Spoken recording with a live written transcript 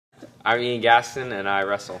I'm Ian Gaston and I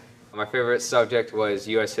wrestle. My favorite subject was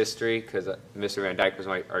U.S. history because Mr. Van Dyke was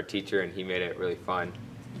our teacher and he made it really fun.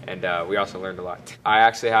 And we also learned a lot. I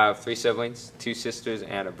actually have 3 siblings, 2 sisters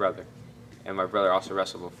and a brother. And my brother also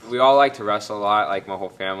wrestled before. We all like to wrestle a lot, like my whole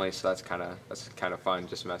family, so that's kind of fun,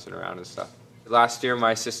 just messing around and stuff. Last year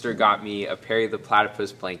my sister got me a Perry the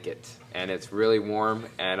Platypus blanket and it's really warm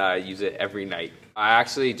and I use it every night. I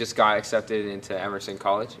actually just got accepted into Emerson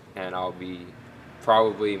College and I'll be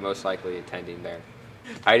probably most likely attending there.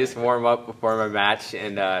 I just warm up before my match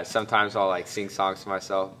and sometimes I'll like sing songs to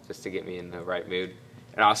myself just to get me in the right mood.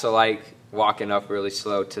 And I also like walking up really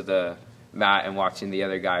slow to the mat and watching the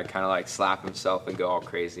other guy kind of like slap himself and go all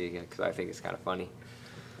crazy again because I think it's kind of funny.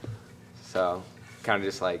 So kind of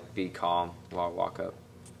just like be calm while I walk up.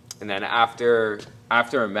 And then after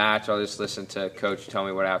a match I'll just listen to coach tell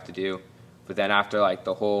me what I have to do. But then after like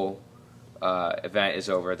the whole event is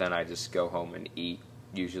over, then I just go home and eat,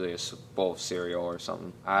 usually a bowl of cereal or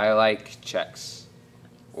something. I like Chex,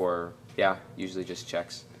 or yeah, usually just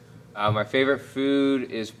Chex. My favorite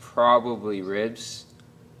food is probably ribs.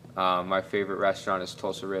 My favorite restaurant is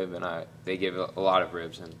Tulsa Rib, and they give a lot of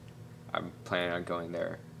ribs, and I'm planning on going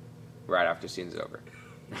there right after season's over.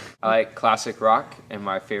 I like classic rock, and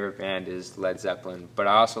my favorite band is Led Zeppelin, but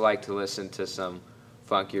I also like to listen to some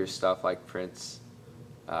funkier stuff like Prince.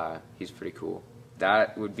 He's pretty cool.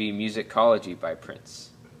 That would be Musicology by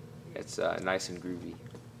Prince. It's nice and groovy.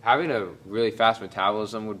 Having a really fast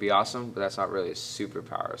metabolism would be awesome, but that's not really a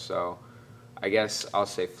superpower, so I guess I'll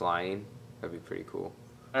say flying. That'd be pretty cool.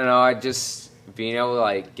 I don't know, being able to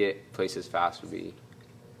like get places fast would be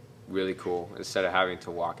really cool instead of having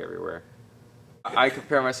to walk everywhere. I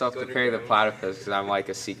compare myself to Perry the Platypus because I'm like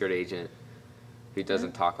a secret agent who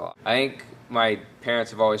doesn't talk a lot. I think my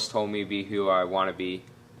parents have always told me be who I want to be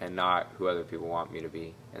and not who other people want me to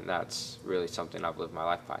be, and that's really something I've lived my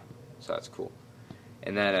life by, so that's cool.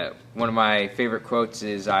 And then one of my favorite quotes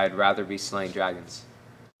is, "I'd rather be slaying dragons."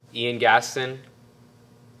 Ian Gaston,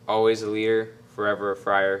 always a leader, forever a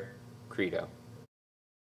friar, CREDO.